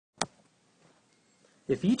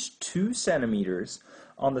If each 2 centimeters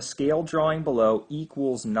on the scale drawing below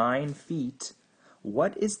equals 9 feet,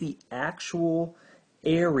 what is the actual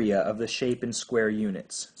area of the shape in square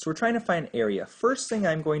units? So we're trying to find area. First thing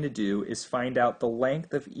I'm going to do is find out the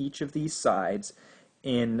length of each of these sides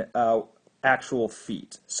in actual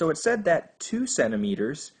feet. So it said that 2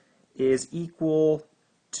 centimeters is equal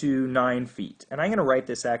to 9 feet. And I'm going to write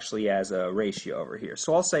this actually as a ratio over here.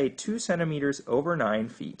 So I'll say 2 centimeters over 9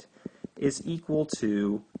 feet is equal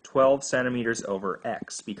to 12 centimeters over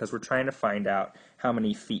x, because we're trying to find out how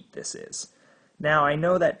many feet this is. Now I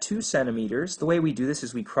know that 2 centimeters, the way we do this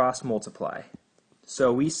is we cross multiply.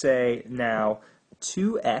 So we say now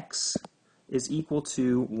 2x is equal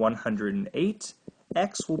to 108.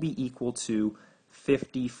 X will be equal to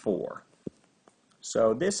 54.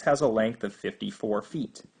 So this has a length of 54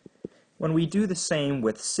 feet. When we do the same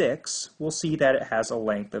with 6, we'll see that it has a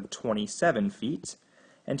length of 27 feet.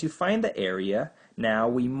 And to find the area, now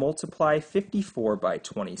we multiply 54 by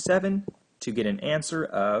 27 to get an answer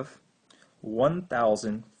of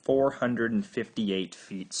 1,458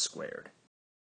 feet squared.